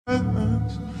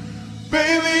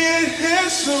Baby, it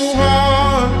hits so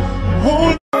hard.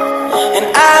 And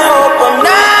I hope I'm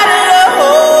not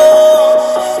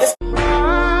alone. It's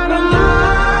Not a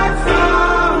life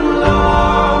from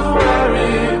love where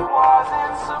it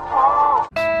wasn't supposed.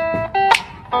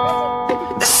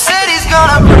 the city's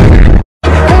gonna burn.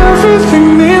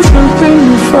 Everything means nothing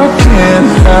if I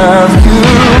can't have you.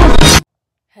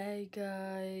 Hey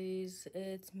guys,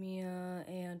 it's Mia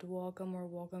and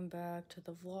welcome back to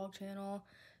the vlog channel.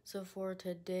 So for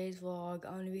today's vlog,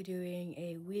 I'm going to be doing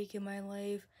a week in my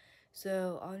life.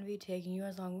 So I'm going to be taking you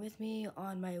guys along with me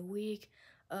on my week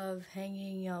of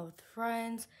hanging out with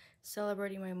friends,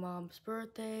 celebrating my mom's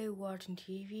birthday, watching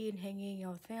TV and hanging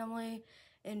out with family,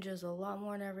 and just a lot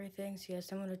more and everything. So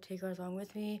yes, I'm going to take you guys along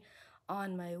with me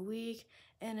on my week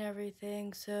and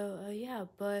everything. So yeah,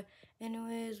 but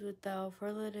anyways, without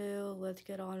further ado, let's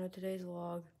get on with today's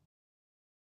vlog.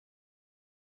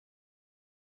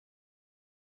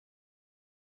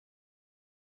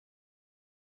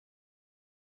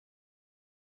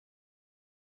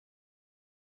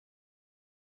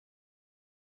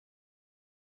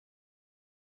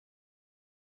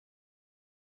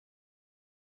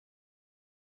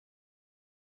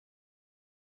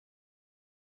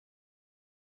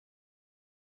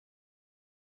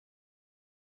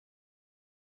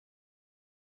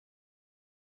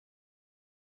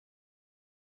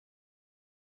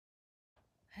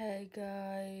 Hey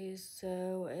guys,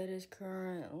 so it is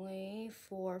currently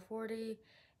 4:40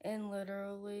 and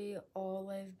literally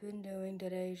all I've been doing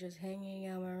today is just hanging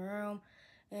out in my room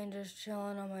and just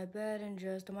chilling on my bed and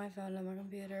just on my phone on my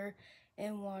computer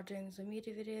and watching some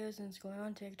YouTube videos and scrolling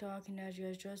on TikTok. And as you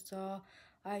guys just saw,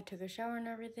 I took a shower and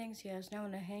everything, so yes, now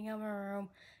I'm gonna hang out in my room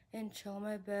and chill on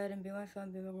my bed and be on my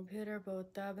phone, be on my computer. But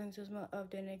with that being said, my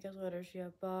update, and it gets later. So yeah,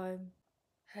 bye.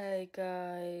 Hey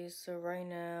guys, so right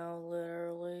now,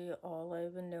 literally all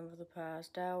I've been doing for the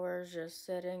past hour is just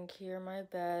sitting here in my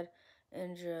bed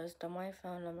and just on my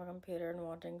phone, on my computer, and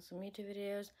watching some YouTube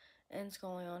videos and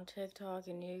scrolling on TikTok.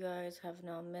 And you guys have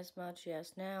not missed much.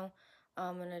 Yes, now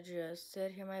I'm gonna just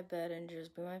sit here in my bed and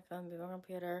just be my phone, be my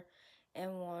computer,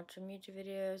 and watch some YouTube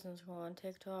videos and scroll on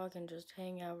TikTok and just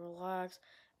hang out, relax,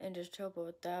 and just chill. But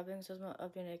with that being said, my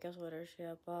update, I guess later. So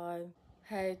yeah, bye.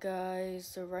 Hey guys,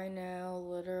 so right now,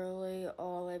 literally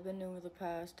all I've been doing for the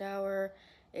past hour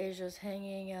is just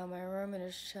hanging out in my room and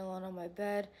just chilling on my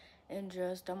bed and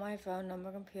just on my phone, on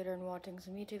my computer, and watching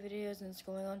some YouTube videos and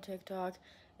scrolling on TikTok.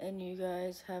 And you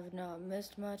guys have not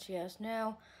missed much. Yes,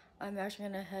 now I'm actually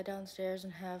gonna head downstairs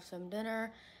and have some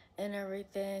dinner and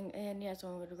everything. And yes,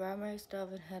 I'm gonna grab my stuff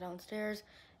and head downstairs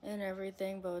and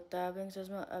everything. But with that being said,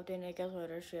 my update, I guess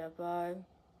later. So yeah, bye.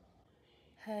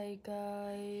 Hey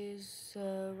guys,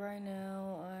 so right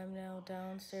now I'm now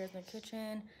downstairs in the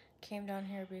kitchen. Came down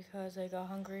here because I got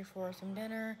hungry for some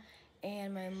dinner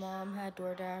and my mom had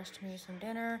DoorDashed me some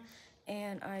dinner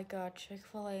and I got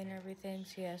Chick-fil-A and everything.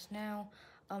 So yes, now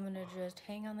I'm gonna just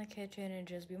hang on the kitchen and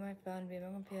just be my phone, be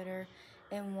my computer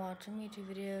and watch some YouTube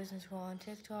videos and scroll on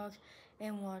TikTok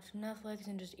and watch Netflix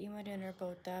and just eat my dinner. But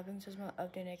with that being said, my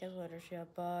update, I guess later. So yeah,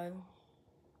 bye.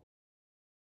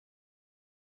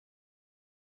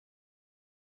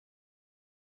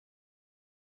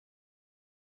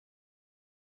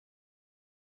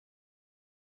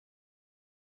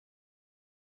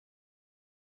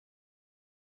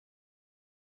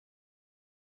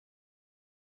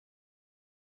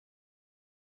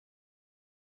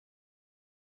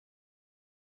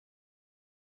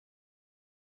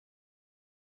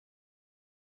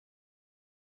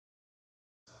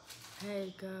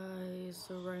 Hey guys,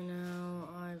 so right now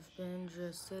I've been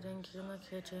just sitting here in the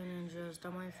kitchen and just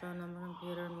on my phone, on my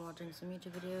computer, and watching some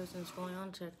YouTube videos and scrolling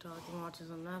on TikTok and watching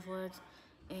some Netflix.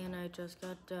 And I just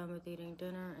got done with eating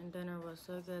dinner and dinner was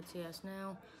so good. So yes,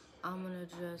 now I'm gonna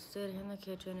just sit here in the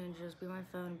kitchen and just be my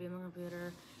phone, be my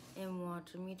computer, and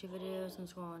watch some YouTube videos and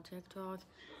scroll on TikTok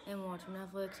and watch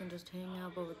Netflix and just hang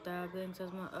out. But with that being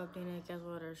said, my update, I guess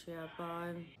later. So yeah,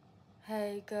 bye.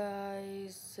 Hey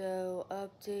guys, so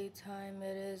update time,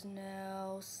 it is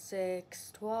now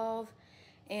 6:12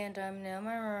 and I'm now in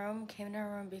my room. Came in my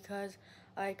room because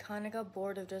I kind of got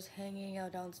bored of just hanging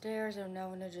out downstairs. I'm now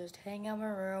gonna just hang out in my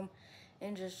room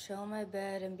and just chill on my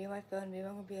bed and be on my phone, be on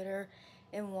my computer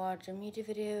and watch some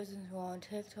YouTube videos and go on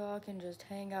TikTok and just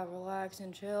hang out, relax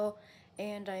and chill.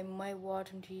 And I might watch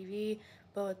some TV,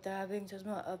 but with that being said,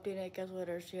 my update, I guess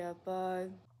later. So yeah, bye.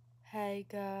 Hey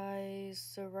guys,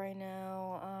 so right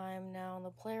now I'm now in the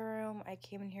playroom. I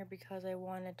came in here because I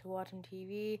wanted to watch some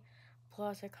TV.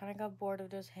 Plus, I kind of got bored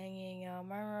of just hanging out in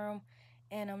my room.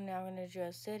 And I'm now going to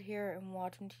just sit here and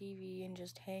watch some TV and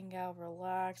just hang out,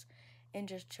 relax, and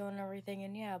just chill and everything.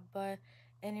 And yeah, but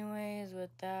Anyways, with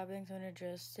that being said, I'm gonna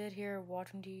just sit here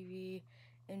watching TV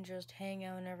and just hang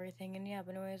out and everything. And yeah,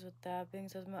 but anyways, with that being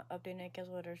said, my update Nick guys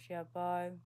later. Yeah,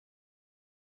 bye.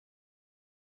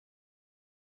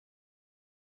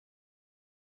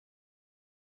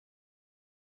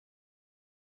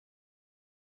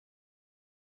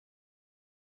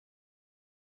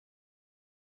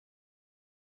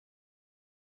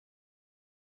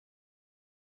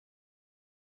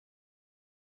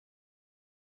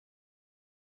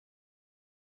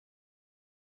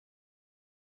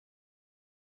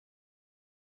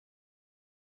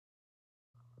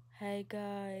 Hey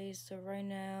guys, so right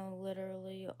now,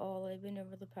 literally all I've been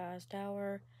doing for the past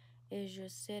hour is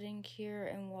just sitting here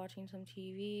and watching some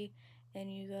TV,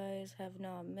 and you guys have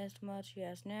not missed much.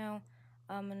 Yes, now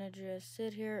I'm gonna just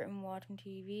sit here and watch some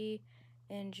TV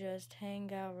and just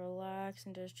hang out, relax,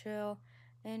 and just chill,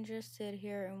 and just sit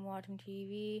here and watch some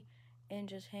TV and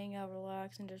just hang out,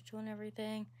 relax, and just chill and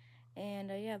everything.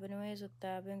 And yeah, but anyways, with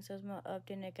that being said, my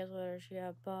update, Nick, guys later.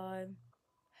 Yeah, bye.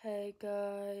 Hey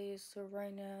guys, so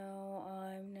right now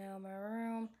I'm now in my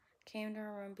room. Came to my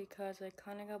room because I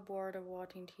kind of got bored of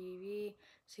watching TV.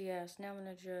 So yes, now I'm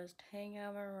gonna just hang out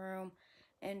in my room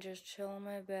and just chill in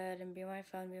my bed and be on my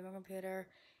phone, be on my computer,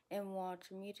 and watch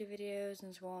some YouTube videos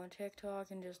and scroll on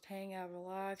TikTok and just hang out,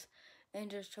 relax,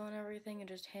 and just chill and everything and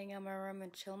just hang out in my room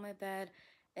and chill in my bed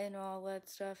and all that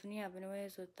stuff. And yeah, but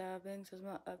anyways, with that being said,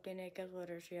 my update, Nick, guys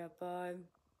later. So yeah, bye.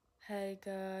 Hey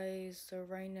guys, so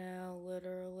right now,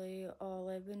 literally, all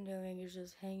I've been doing is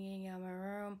just hanging out my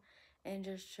room and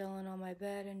just chilling on my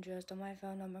bed and just on my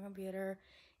phone, on my computer,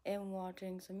 and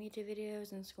watching some YouTube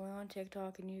videos and scrolling on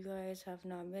TikTok. And you guys have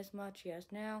not missed much. Yes,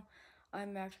 now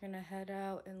I'm actually gonna head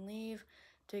out and leave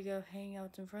to go hang out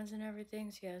with some friends and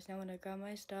everything. So, yes, now I'm gonna grab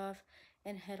my stuff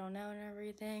and head on out and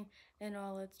everything and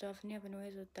all that stuff. And yeah, but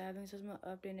anyways, with that being said, my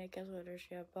update, Nick, guys later.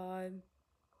 Yeah, bye.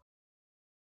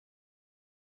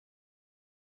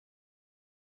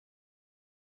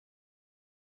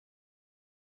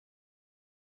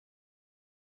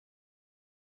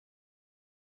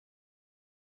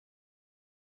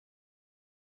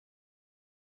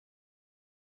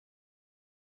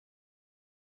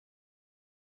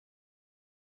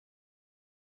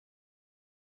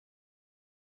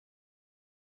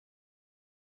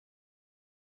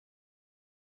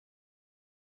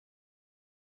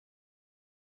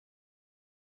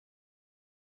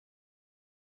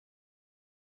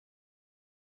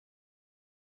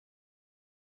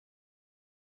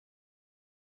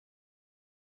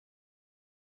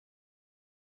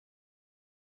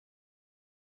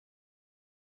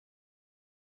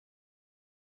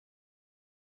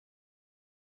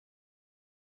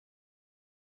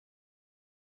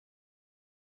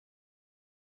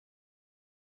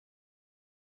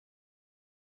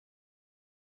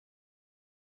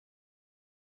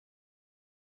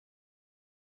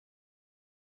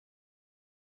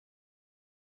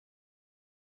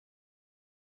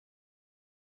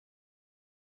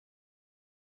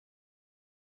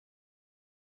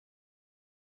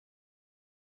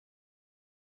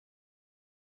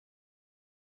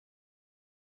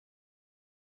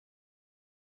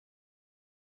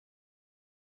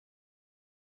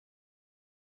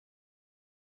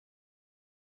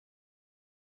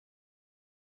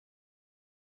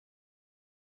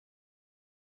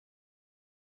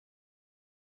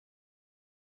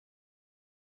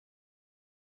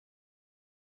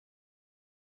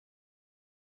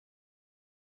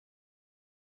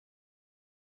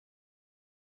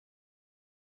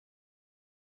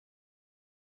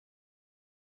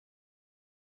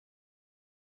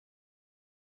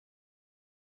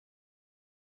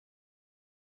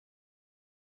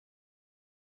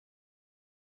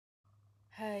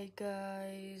 Hey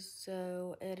guys,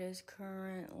 so it is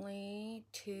currently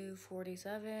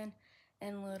 2:47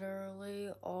 and literally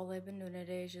all I've been doing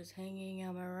today is just hanging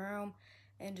out in my room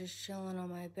and just chilling on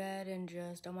my bed and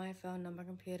just on my phone, on my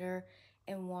computer,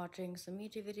 and watching some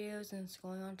YouTube videos and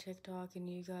scrolling on TikTok, and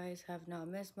you guys have not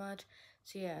missed much.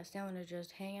 So yes, now I'm gonna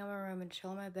just hang out in my room and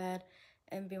chill on my bed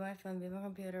and be on my phone, be on my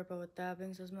computer, but with that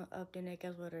being said, my update, Nick,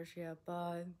 guys later. So yeah,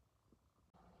 bye.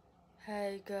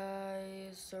 Hey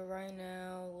guys, so right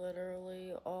now,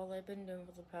 literally, all I've been doing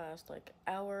for the past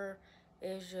hour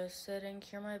is just sitting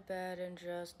here in my bed and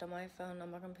just on my phone, on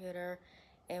my computer,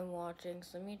 and watching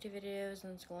some YouTube videos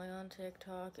and scrolling on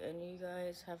TikTok, and you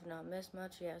guys have not missed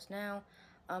much. Yes, now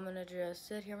I'm gonna just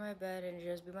sit here in my bed and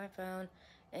just be my phone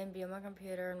and be on my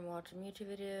computer and watch some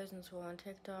YouTube videos and scroll on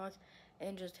TikTok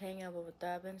and just hang out. But with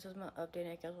that being said, my update,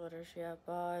 Nick, guys later. Yeah,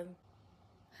 bye.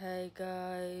 Hey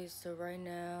guys, so right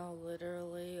now,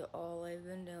 literally all I've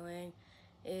been doing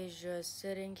is just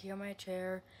sitting here in my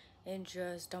chair and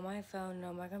just on my phone,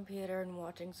 on my computer, and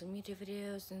watching some YouTube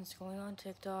videos and scrolling on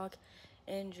TikTok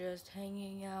and just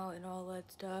hanging out and all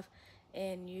that stuff.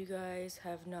 And you guys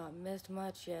have not missed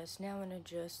much. Yes, now I'm gonna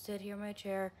just sit here in my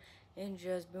chair and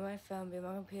just be my phone, be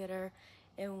my computer,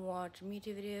 and watch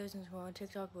YouTube videos and scroll on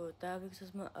TikTok. But with that, because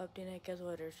it's my update, I guess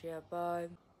later. Yeah, bye.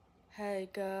 Hey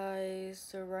guys,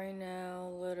 so right now,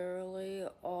 literally,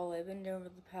 all I've been doing for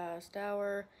the past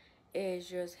hour is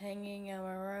just hanging in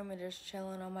my room and just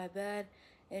chilling on my bed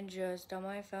and just on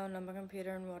my phone, on my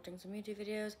computer, and watching some YouTube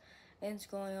videos and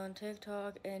scrolling on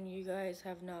TikTok. And you guys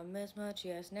have not missed much.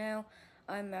 Yes, now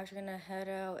I'm actually gonna head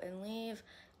out and leave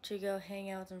to go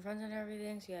hang out with some friends and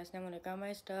everything. So yes, now I'm gonna grab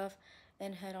my stuff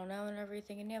and head on out and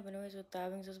everything. And yeah, but anyways, with that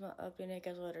being said, my update, I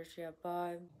guess later. So yeah,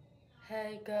 bye.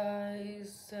 Hey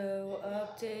guys, so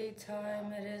update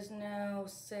time, it is now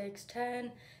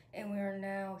 6:10 and we are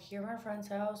now here at my friend's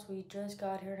house. We just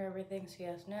got here and everything, so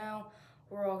yes, now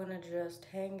we're all gonna just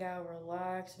hang out,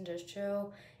 relax, and just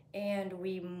chill. And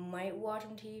we might watch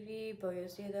some TV, but you'll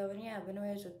see though. And yeah, but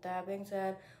anyways, with that being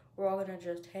said, we're all gonna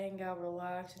just hang out,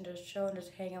 relax, and just chill and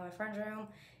just hang out in my friend's room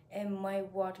and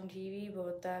might watch some TV. But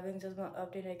with that being said, my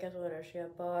update, I guess later. So yeah,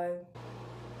 bye.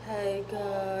 Hey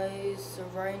guys, so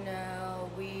right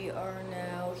now we are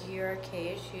now here at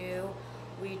KSU.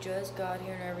 We just got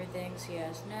here and everything, so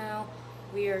yes, now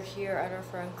we are here at our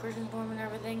friend Christian's dorm and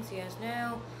everything, so yes,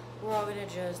 now we're all gonna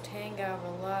just hang out,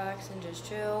 relax, and just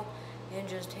chill, and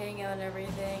just hang out and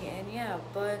everything, and yeah,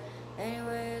 but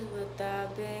anyways, with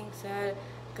that being said,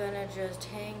 gonna just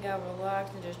hang out,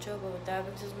 relax, and just chill, but with that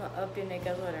being said, my update, and I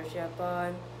guess later, so yeah,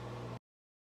 bye.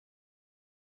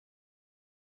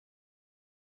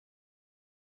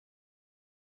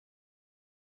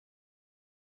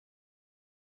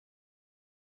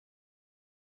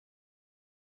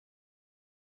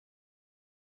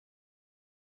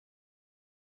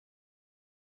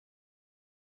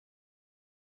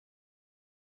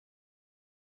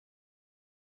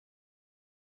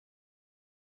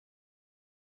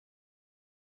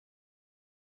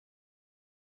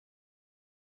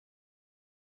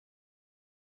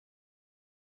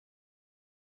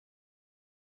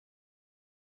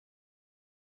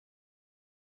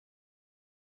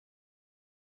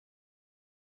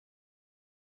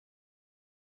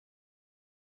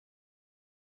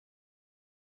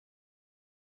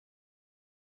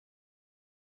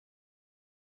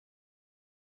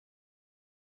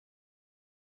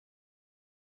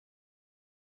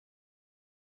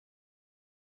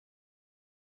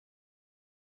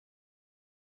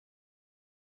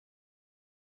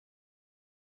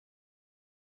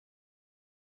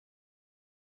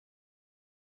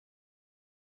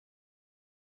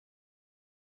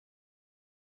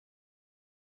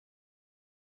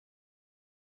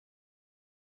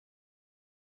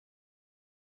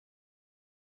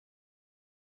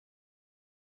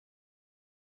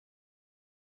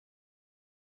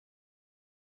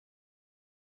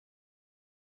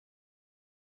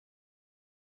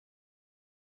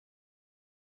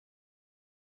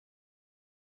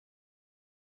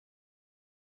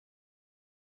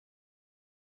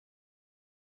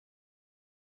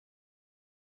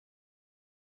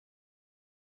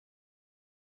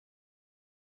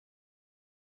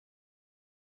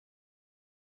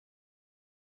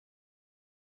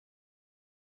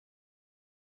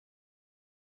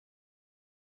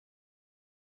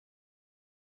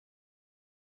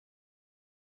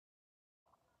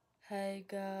 Hey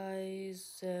guys,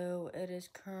 so it is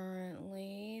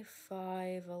currently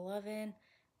 5:11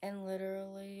 and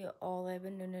literally all I've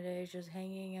been doing today is just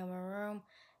hanging out in my room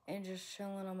and just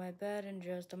chilling on my bed and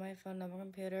just on my phone, on my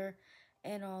computer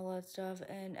and all that stuff.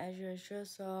 And as you guys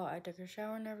just saw, I took a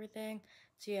shower and everything.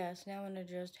 So yes, now I'm gonna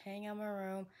just hang out in my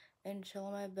room and chill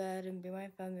on my bed and be my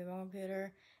phone, be my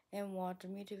computer and watch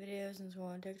YouTube videos and so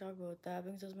on TikTok. But with that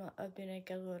being said, my update, I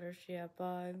guess later. So yeah,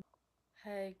 bye.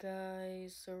 Hey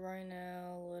guys, so right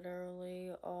now,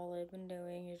 literally, all I've been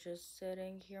doing is just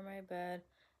sitting here in my bed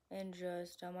and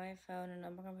just on my phone and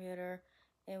on my computer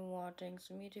and watching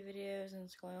some YouTube videos and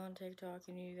scrolling on TikTok,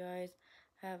 and you guys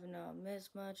have not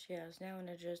missed much. Yes, now I'm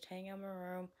gonna just hang out in my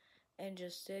room and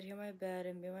just sit here in my bed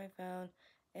and be on my phone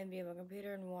and be on my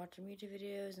computer and watch some YouTube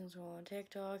videos and scroll on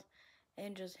TikTok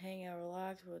and just hang out,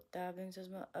 relax. With that being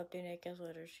said, my update, I guess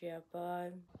later. Yeah,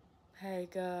 bye. Hey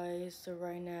guys, so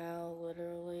right now,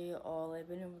 literally all I've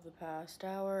been doing for the past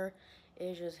hour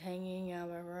is just hanging out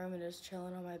in my room and just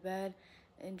chilling on my bed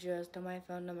and just on my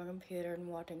phone, on my computer, and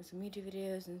watching some YouTube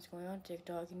videos and going on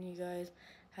TikTok, and you guys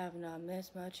have not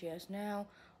missed much. Yes, now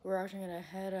we're actually gonna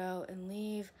head out and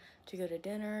leave to go to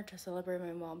dinner to celebrate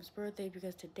my mom's birthday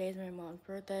because today's my mom's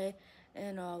birthday,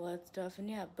 and all that stuff. And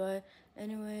yeah, but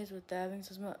anyways, with that being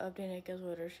said, my update, I guess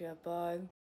what is yeah, bye.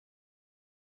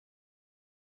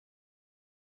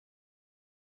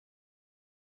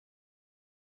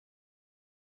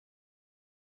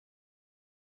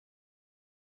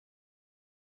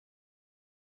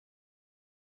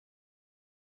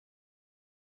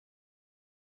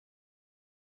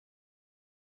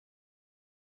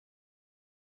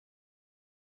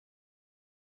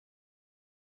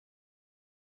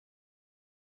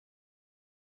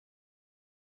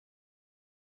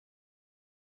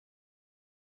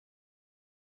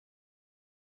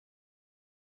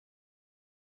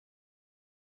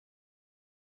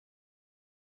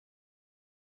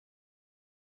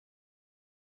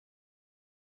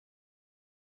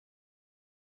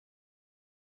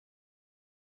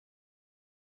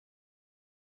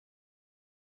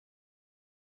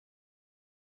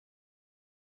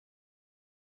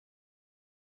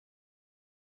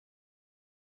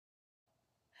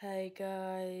 Hey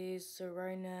guys, so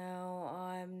right now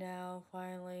I'm now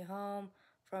finally home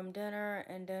from dinner,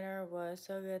 and dinner was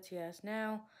so good. So yes,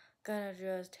 now gonna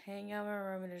just hang out in my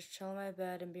room and just chill in my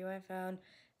bed and be on my phone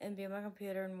and be on my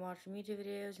computer and watch YouTube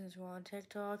videos and go on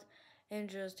TikTok and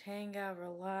just hang out,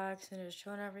 relax, and just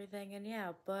chill and everything. And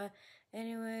yeah, but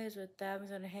anyways, with that, I'm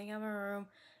gonna hang out in my room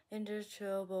and just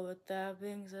chill. But with that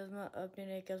being said, my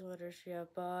update, I guess what is yeah,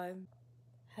 bye.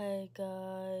 Hey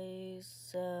guys,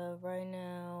 so right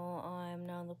now I'm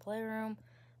now in the playroom.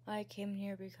 I came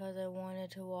here because I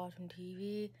wanted to watch some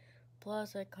TV.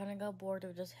 Plus, I kind of got bored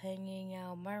of just hanging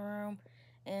out in my room.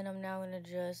 And I'm now gonna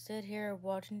just sit here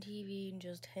watching TV and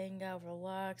just hang out,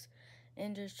 relax,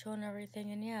 and just chill and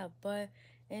everything. And yeah, but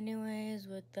anyways,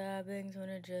 with that being said, I'm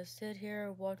gonna just sit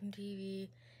here watching TV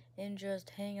and just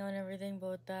hang out and everything.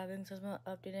 But with that being said, my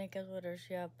update, I guess what is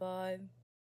yeah, bye.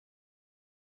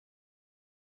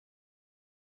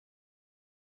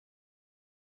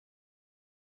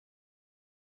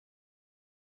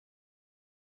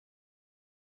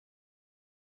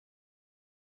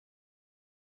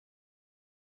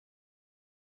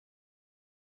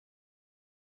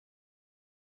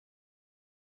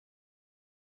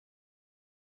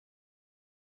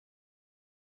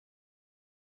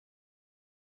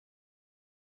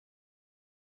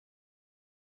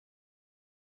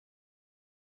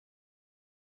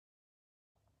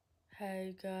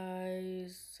 Hey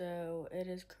guys, so it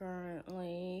is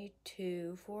currently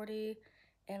 2:40,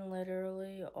 and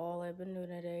literally all I've been doing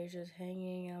today is just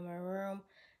hanging out in my room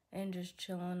and just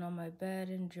chilling on my bed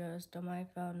and just on my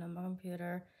phone and my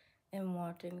computer and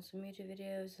watching some YouTube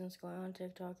videos and going on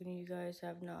TikTok. And you guys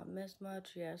have not missed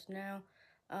much. Yes, now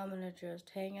I'm gonna just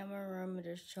hang out in my room and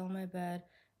just chill on my bed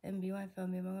and be my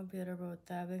phone, be my computer. But with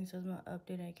that being said, my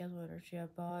update, I guess later. Yeah,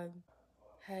 bye.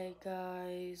 Hey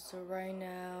guys, so right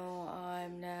now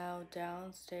I'm now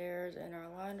downstairs in our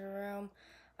laundry room.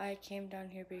 I came down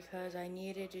here because I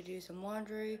needed to do some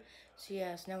laundry. So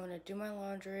yes, now I'm gonna do my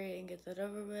laundry and get that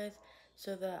over with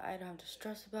so that I don't have to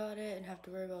stress about it and have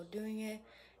to worry about doing it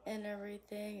and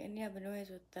everything. And yeah, but anyways,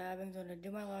 with that, I'm gonna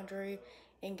do my laundry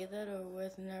and get that over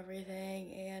with and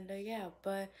everything. And yeah,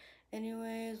 but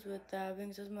anyways, with that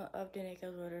being said, my update, I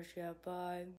guess later. Yeah,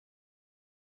 bye.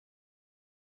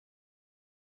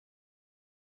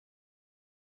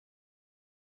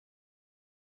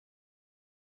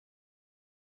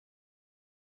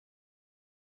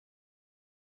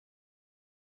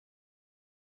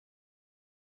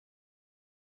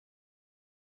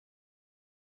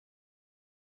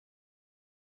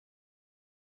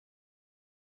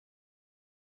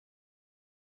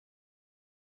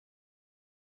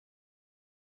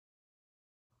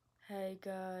 Hey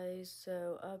guys,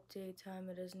 so update time,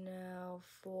 it is now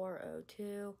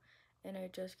 4:02 and I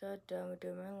just got done with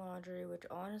doing my laundry, which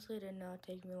honestly did not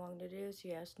take me long to do. So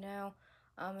yes, now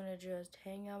I'm gonna just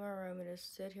hang out in my room and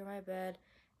just sit here in my bed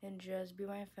and just be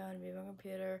my phone, be my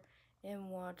computer,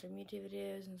 and watch some YouTube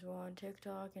videos and go on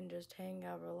TikTok and just hang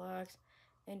out, relax,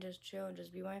 and just chill and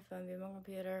just be my phone, be my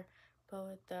computer. But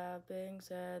with that being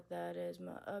said, that is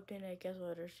my update. I guess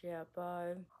later. Yeah,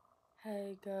 bye.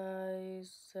 Hey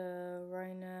guys, so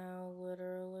right now,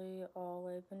 literally all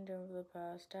I've been doing for the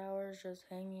past hour is just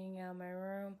hanging out in my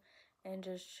room and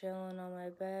just chilling on my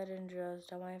bed and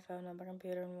just on my phone, on my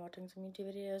computer, and watching some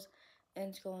YouTube videos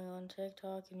and scrolling on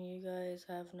TikTok. And you guys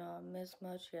have not missed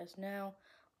much. Yes, now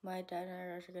my dad and I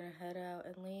are actually gonna head out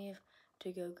and leave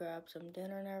to go grab some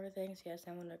dinner and everything. So yes,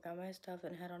 I'm gonna grab my stuff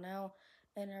and head on out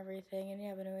and everything. And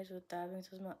yeah, but anyways, with that being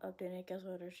said, my update. I guess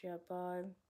later. Yeah, bye.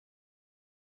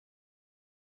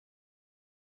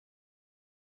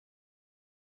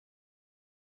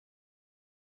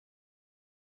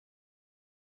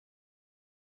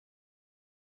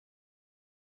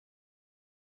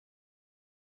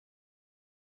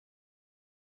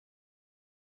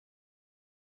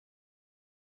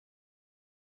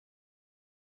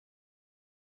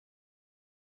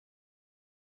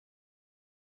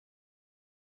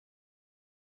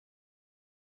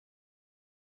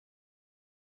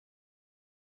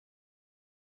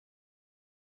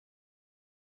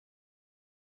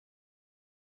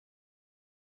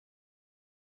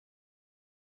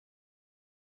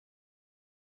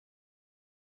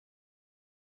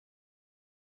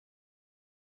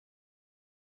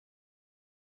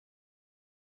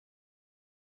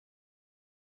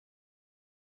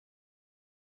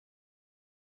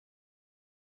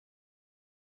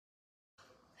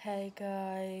 Hey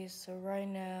guys, so right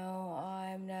now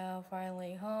I'm now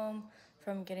finally home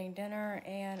from getting dinner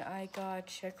and I got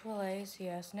Chick-fil-A. So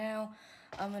yes, now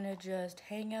I'm gonna just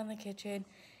hang out in the kitchen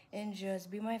and just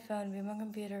be my phone, be my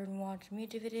computer and watch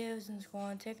YouTube videos and scroll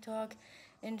on TikTok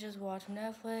and just watch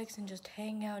Netflix and just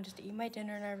hang out and just eat my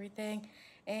dinner and everything.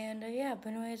 And yeah, but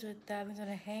anyways with that, I'm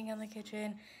gonna hang out in the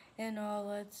kitchen and all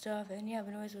that stuff. And yeah,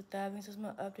 but anyways with that, this is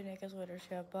my update. I guess later,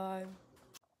 bye.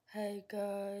 Hey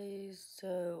guys,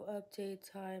 so update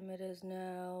time, it is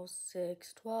now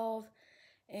 6:12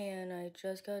 and I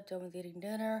just got done with eating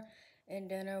dinner and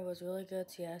dinner was really good.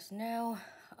 So yes, now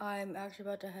I'm actually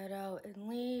about to head out and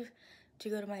leave to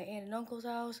go to my aunt and uncle's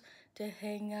house to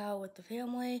hang out with the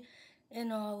family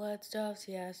and all that stuff.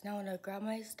 So yes, now I'm gonna grab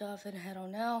my stuff and head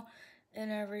on out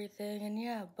and everything. And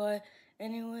yeah, but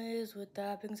anyways, with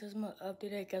that being said, my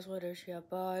update, I guess later,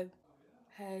 bye.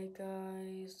 Hey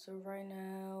guys, so right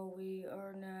now we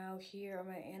are now here at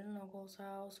my aunt and uncle's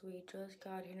house. We just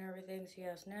got here and everything, so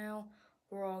yes, now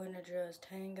we're all gonna just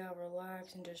hang out,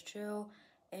 relax, and just chill,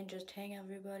 and just hang out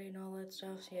with everybody and all that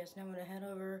stuff. So yes, now I'm gonna head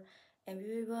over and be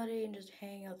with everybody and just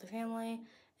hang out with the family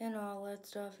and all that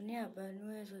stuff. And yeah, but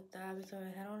anyways, with that, we're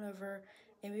gonna head on over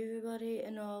and be with everybody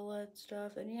and all that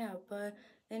stuff. And yeah, but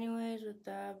anyways, with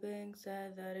that being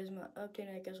said, that is my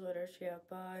update. I guess later,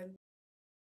 bye.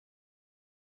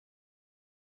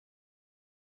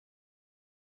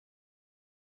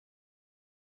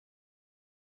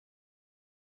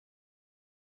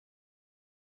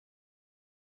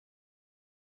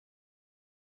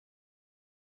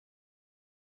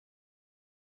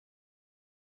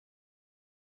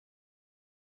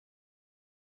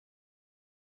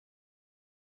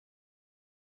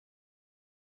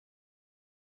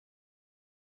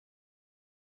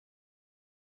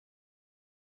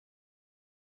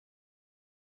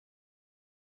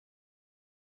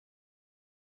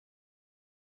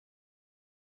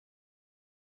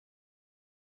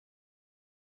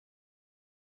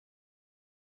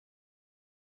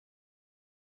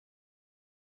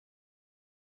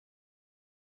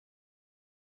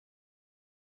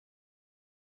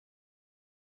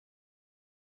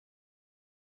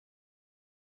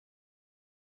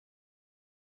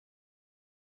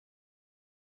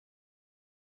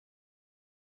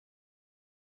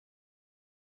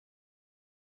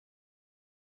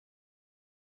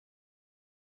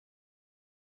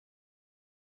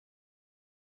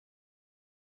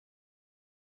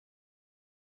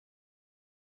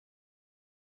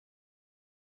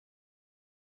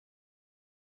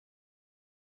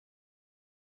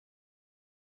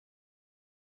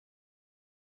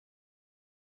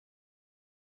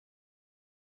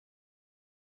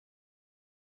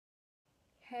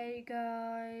 Hey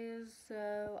guys,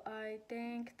 so I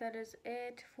think that is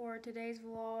it for today's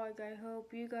vlog. I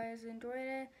hope you guys enjoyed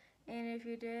it, and if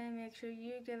you did, make sure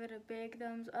you give it a big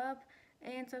thumbs up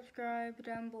and subscribe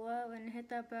down below and hit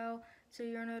that bell so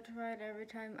you're notified every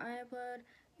time I upload,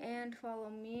 and follow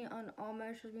me on all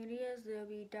my social medias. They'll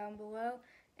be down below,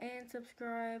 and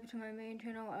subscribe to my main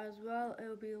channel as well. It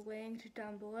will be linked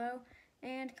down below,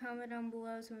 and comment down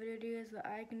below some videos that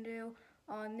I can do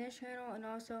on this channel and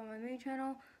also on my main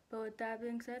channel. But with that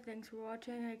being said, thanks for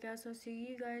watching. I guess I'll see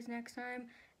you guys next time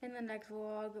in the next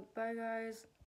vlog. Bye guys.